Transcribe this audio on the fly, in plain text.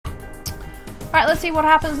Alright, let's see what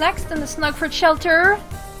happens next in the Snugford shelter.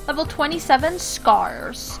 Level 27,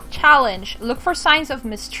 Scars. Challenge. Look for signs of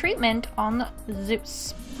mistreatment on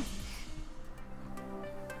Zeus.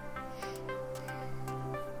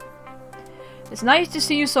 It's nice to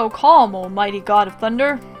see you so calm, almighty god of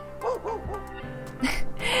thunder.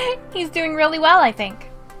 He's doing really well, I think.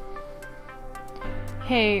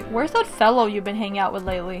 Hey, where's that fellow you've been hanging out with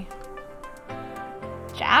lately?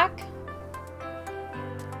 Jack?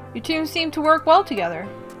 You two seem to work well together.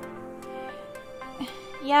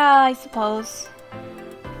 Yeah, I suppose.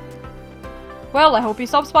 Well, I hope he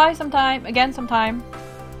stops by sometime. Again sometime.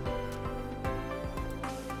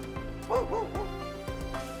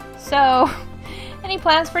 So, any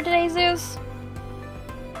plans for today, Zeus?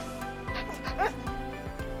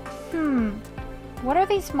 What are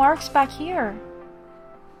these marks back here?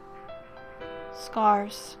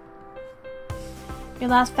 Scars. Your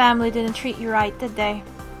last family didn't treat you right, did they?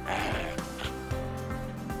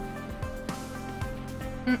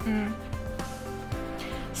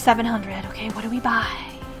 700. Okay, what do we buy?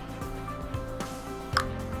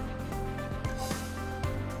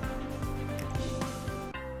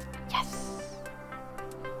 Yes.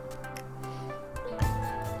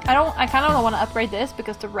 I kind of don't want to upgrade this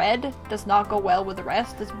because the red does not go well with the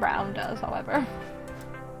rest. This brown does, however.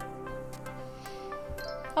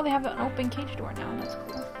 Oh, they have an open cage door now. That's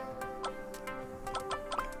cool.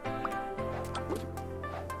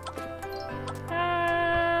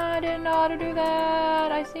 I didn't know how to do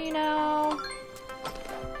that. I see now.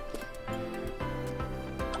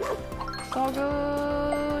 So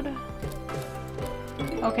good.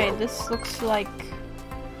 Okay, this looks like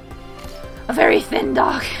a very thin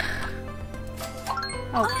dog.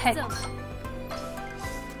 Oh, pet.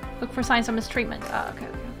 Look for signs of mistreatment. Oh, okay.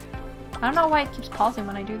 I don't know why it keeps pausing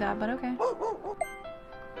when I do that, but okay.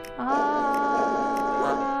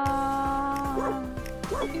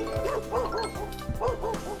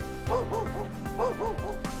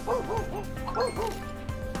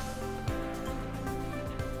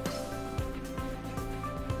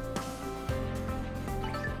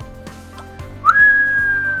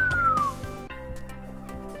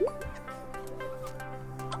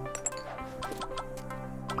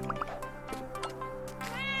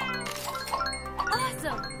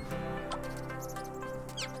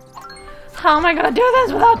 How am I gonna do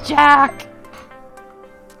this without Jack?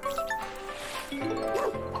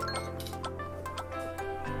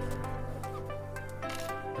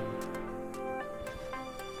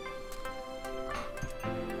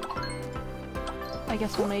 I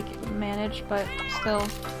guess we'll manage, but still.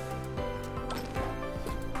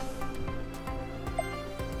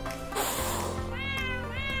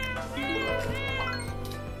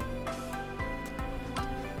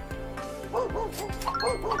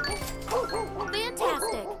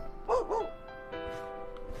 Fantastic!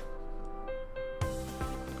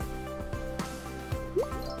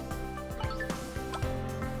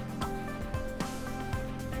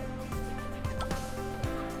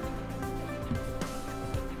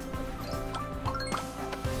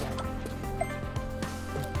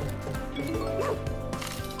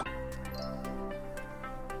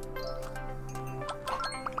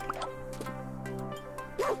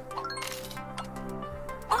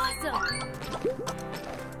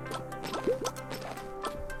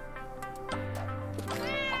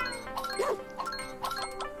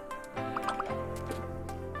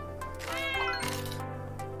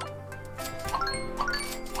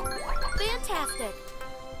 Fantastic!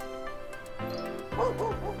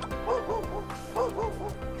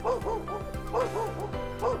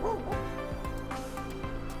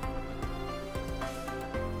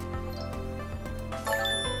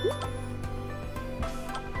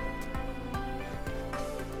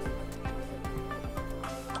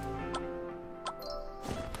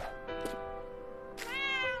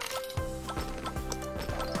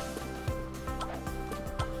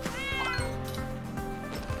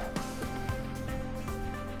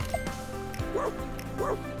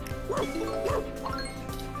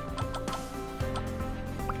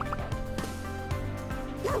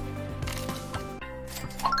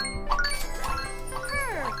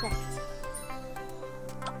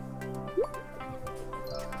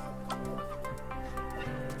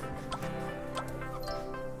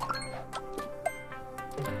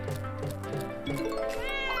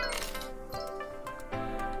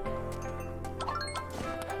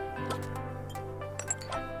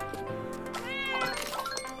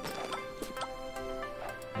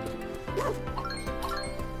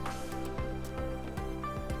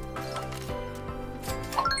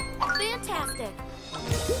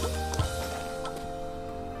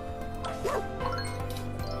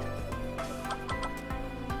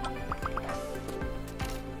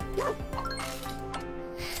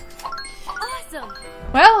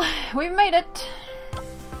 we've made it.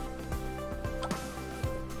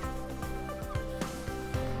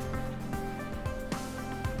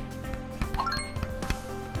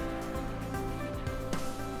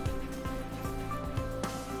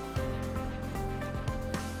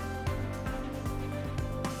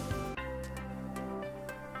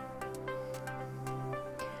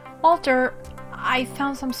 Walter, I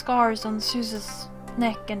found some scars on Suze's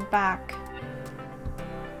neck and back.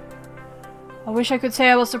 I wish I could say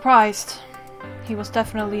I was surprised. He was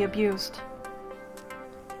definitely abused.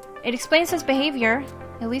 It explains his behavior,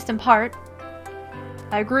 at least in part.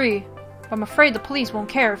 I agree, but I'm afraid the police won't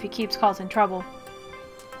care if he keeps causing trouble.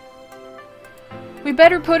 We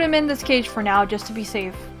better put him in this cage for now, just to be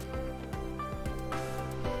safe.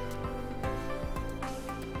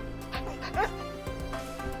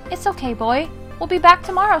 It's okay, boy. We'll be back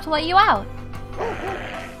tomorrow to let you out.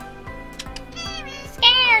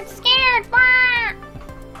 Scared!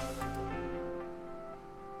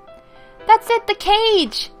 That's it, the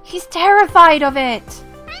cage! He's terrified of it!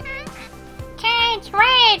 Cage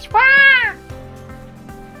rage!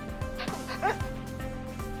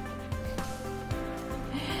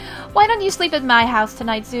 Why don't you sleep at my house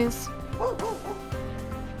tonight, Zeus?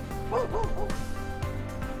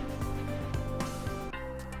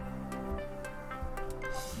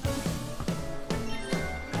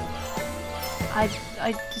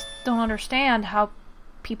 I just don't understand how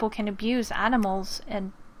people can abuse animals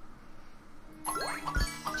and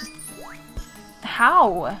just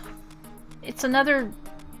how? It's another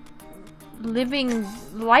living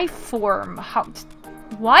life form. How?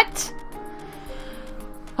 What?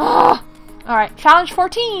 Oh! Alright, challenge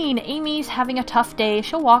 14. Amy's having a tough day.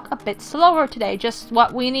 She'll walk a bit slower today. Just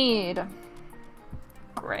what we need.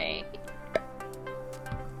 Great.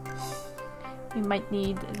 We might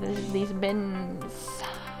need these bins.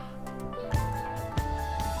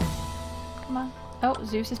 Come on. Oh,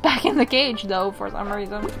 Zeus is back in the cage, though, for some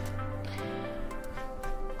reason.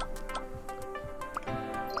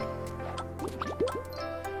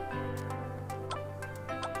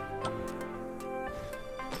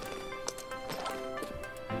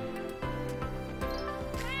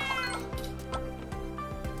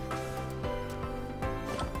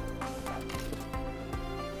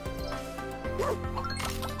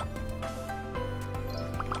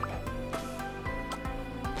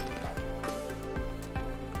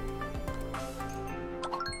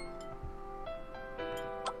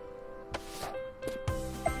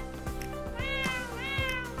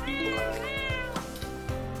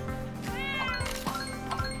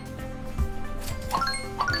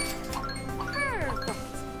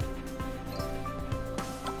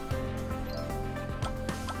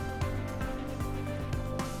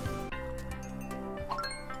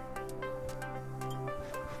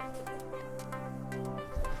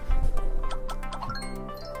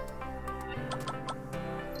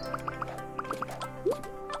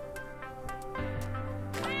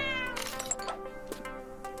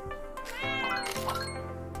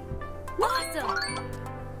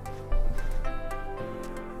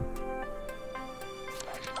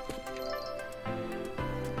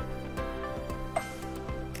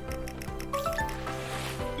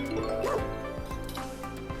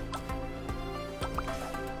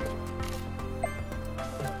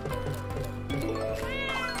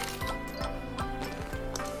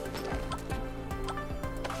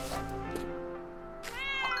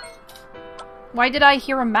 Why did I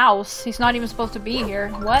hear a mouse? He's not even supposed to be here.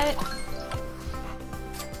 What?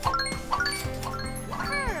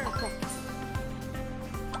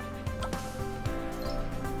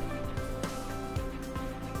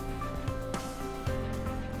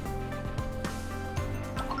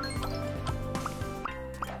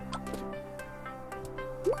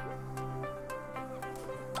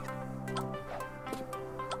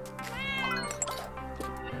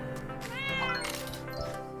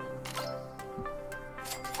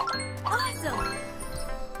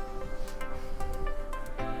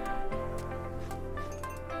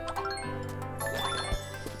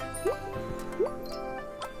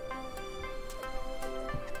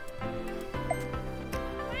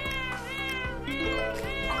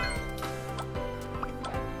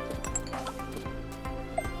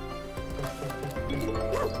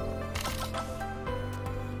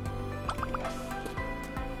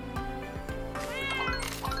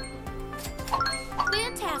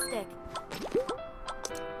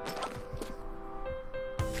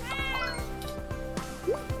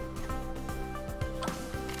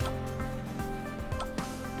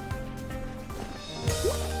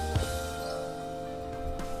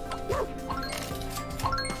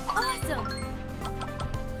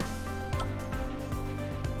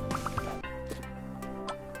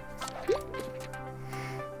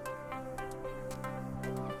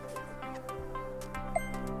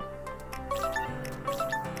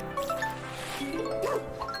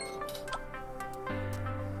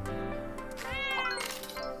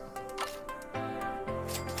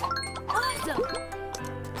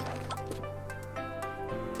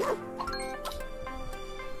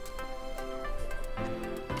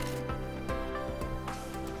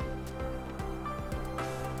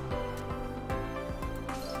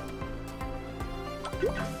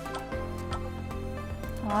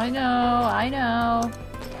 I know.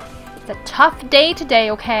 It's a tough day today,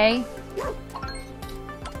 okay?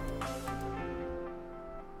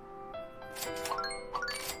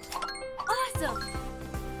 Awesome.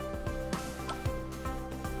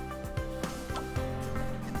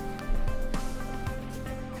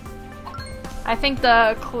 I think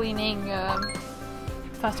the cleaning,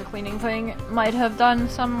 faster cleaning thing might have done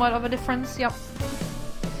somewhat of a difference, yep.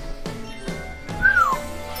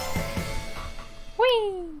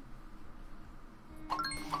 Whee!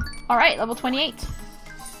 Alright, level 28.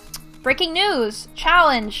 Breaking news!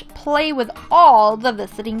 Challenge! Play with all the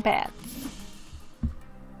visiting pets.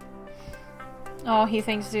 Oh, he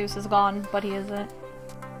thinks Zeus is gone, but he isn't.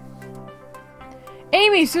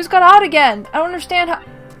 Amy! Zeus got out again! I don't understand how-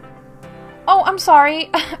 Oh, I'm sorry.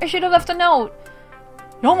 I should have left a note.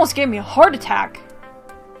 You almost gave me a heart attack.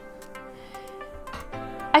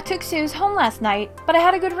 I took Zeus home last night, but I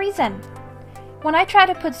had a good reason. When I tried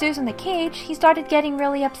to put Zeus in the cage, he started getting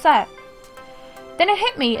really upset. Then it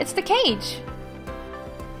hit me, it's the cage.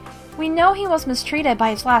 We know he was mistreated by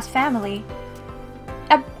his last family.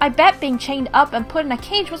 I bet being chained up and put in a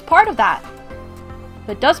cage was part of that.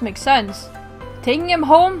 That does make sense. Taking him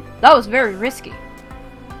home? That was very risky.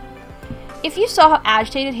 If you saw how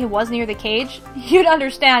agitated he was near the cage, you'd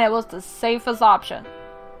understand it was the safest option.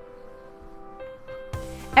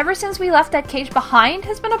 Ever since we left that cage behind,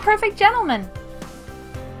 he's been a perfect gentleman.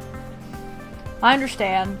 I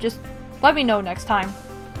understand. Just let me know next time.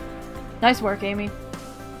 Nice work, Amy.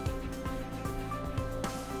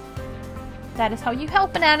 That is how you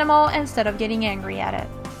help an animal instead of getting angry at it.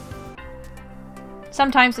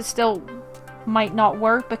 Sometimes it still might not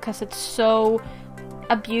work because it's so...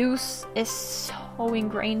 abuse is so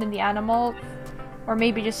ingrained in the animal. Or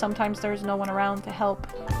maybe just sometimes there's no one around to help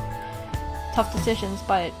tough decisions,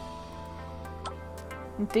 but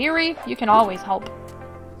in theory, you can always help.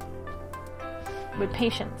 With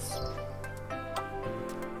patience.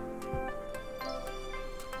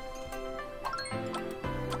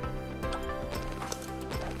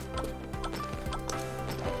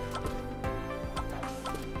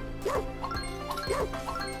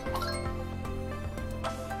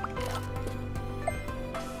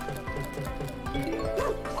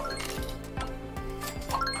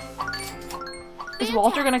 Is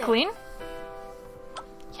Walter gonna clean?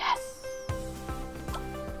 Yes.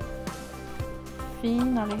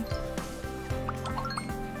 Finally.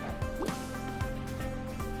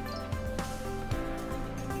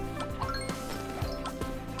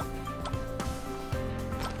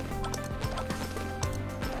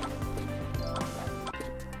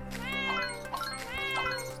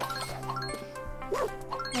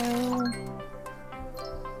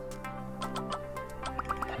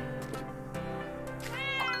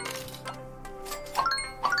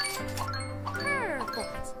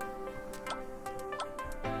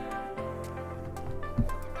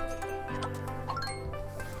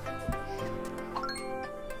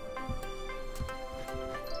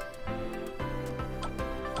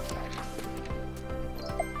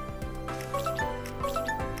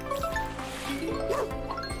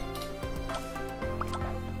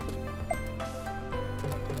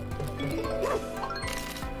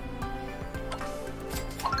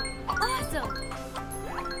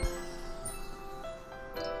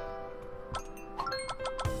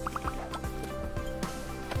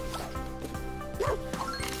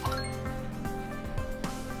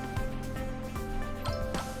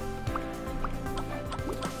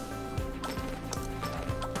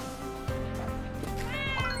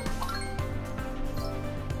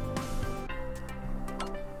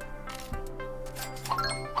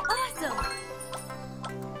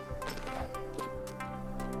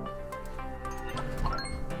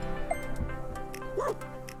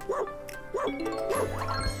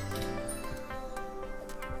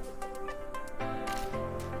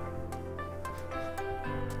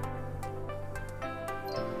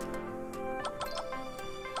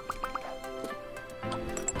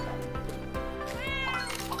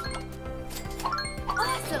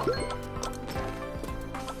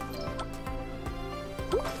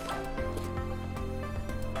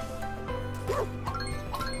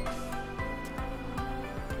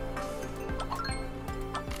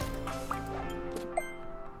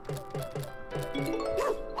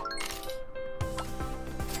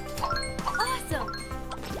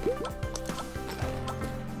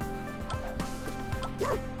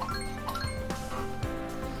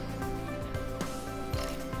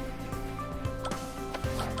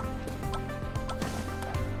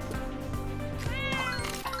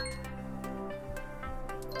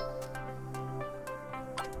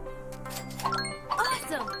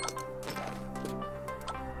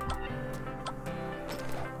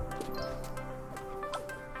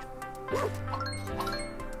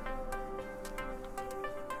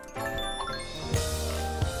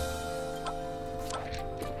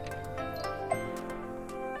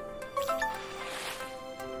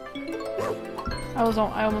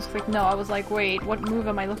 I almost clicked no. I was like, wait, what move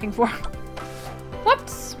am I looking for?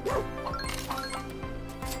 Whoops!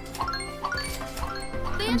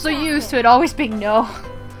 I'm so used to it always being no.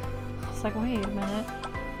 I was like, wait a minute.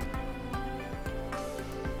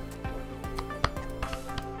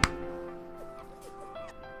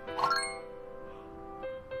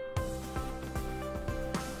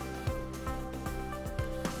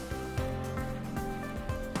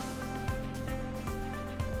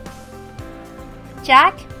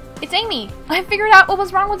 Jack, it's Amy. I figured out what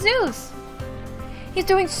was wrong with Zeus. He's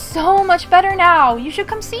doing so much better now. You should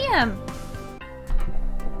come see him.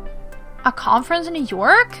 A conference in New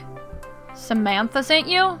York? Samantha sent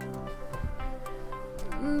you?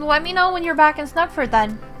 Let me know when you're back in Snuggford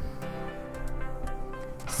then.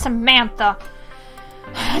 Samantha.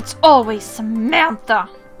 It's always Samantha.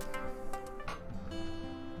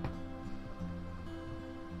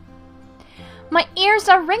 My ears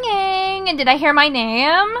are ringing! And did I hear my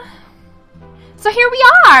name? So here we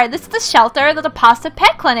are! This is the shelter that the Pasta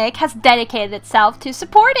Pet Clinic has dedicated itself to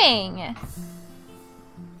supporting.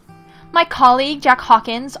 My colleague, Jack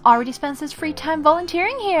Hawkins, already spends his free time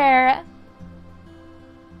volunteering here.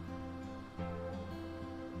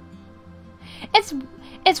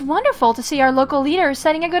 It's wonderful to see our local leaders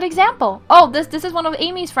setting a good example. Oh, this is one of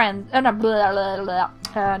Amy's friends. No,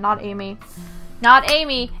 not Amy. Not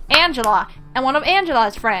Amy. Angela. And one of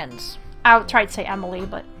Angela's friends. I tried to say Emily,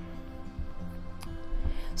 but...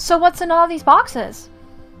 So what's in all these boxes?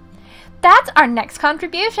 That's our next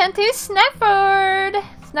contribution to Snuggford.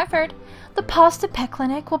 Snuggford. The Pasta Pet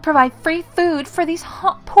Clinic will provide free food for these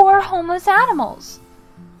poor homeless animals.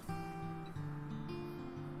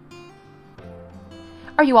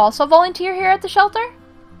 Are you also a volunteer here at the shelter?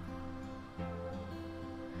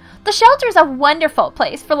 The shelter is a wonderful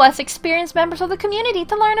place for less experienced members of the community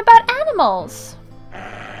to learn about animals.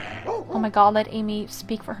 Oh my god, let Amy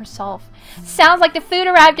speak for herself. Sounds like the food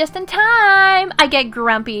arrived just in time. I get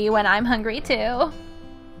grumpy when I'm hungry too.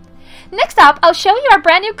 Next up, I'll show you our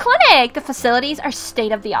brand new clinic. The facilities are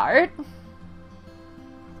state of the art.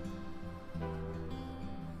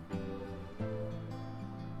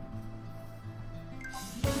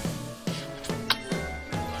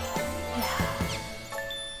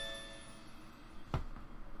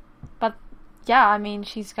 But yeah, I mean,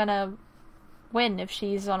 she's gonna win if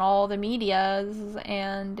she's on all the medias,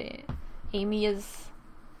 and Amy is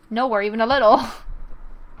nowhere even a little.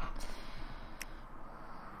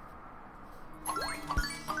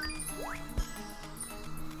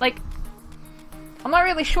 Like, I'm not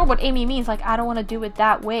really sure what Amy means. Like, I don't want to do it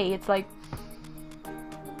that way. It's like,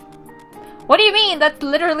 what do you mean? That's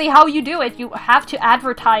literally how you do it. You have to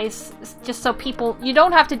advertise just so people... You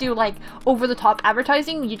don't have to do, like, over-the-top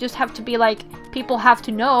advertising. You just have to be, like, people have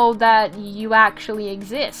to know that you actually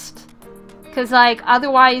exist. Because, like,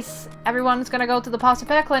 otherwise, everyone's gonna go to the Pasta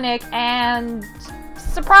Pet Clinic and...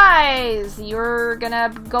 Surprise! You're gonna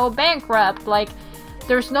go bankrupt. Like,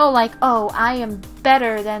 there's no, like, oh, I am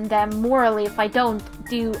better than them morally if I don't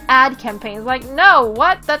do ad campaigns. Like, no,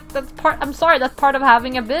 what? That's part... I'm sorry, that's part of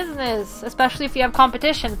having a business. Especially if you have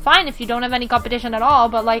competition. Fine if you don't have any competition at all,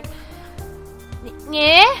 but, like...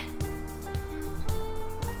 Yeah?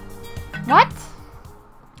 What?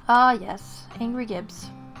 Ah, yes. Angry Gibbs.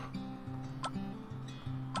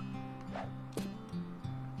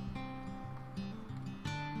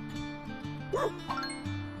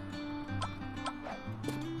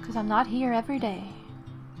 Because I'm not here every day.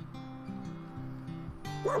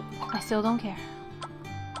 I still don't care.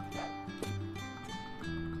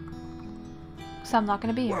 So I'm not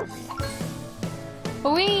gonna be here every day.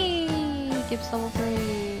 Whee! Gibbs level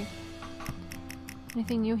 3.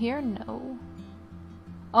 Anything new here? No.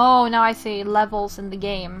 Oh, now I see levels in the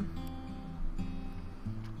game.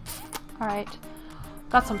 Alright.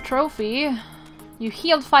 Got some trophy. You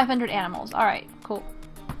healed 500 animals. Alright, cool.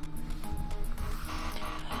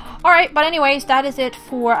 Alright, but anyways, that is it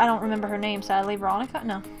for... I don't remember her name, sadly. Veronica?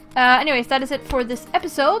 No. Anyways, that is it for this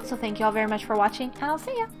episode. So thank you all very much for watching, and I'll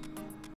see ya.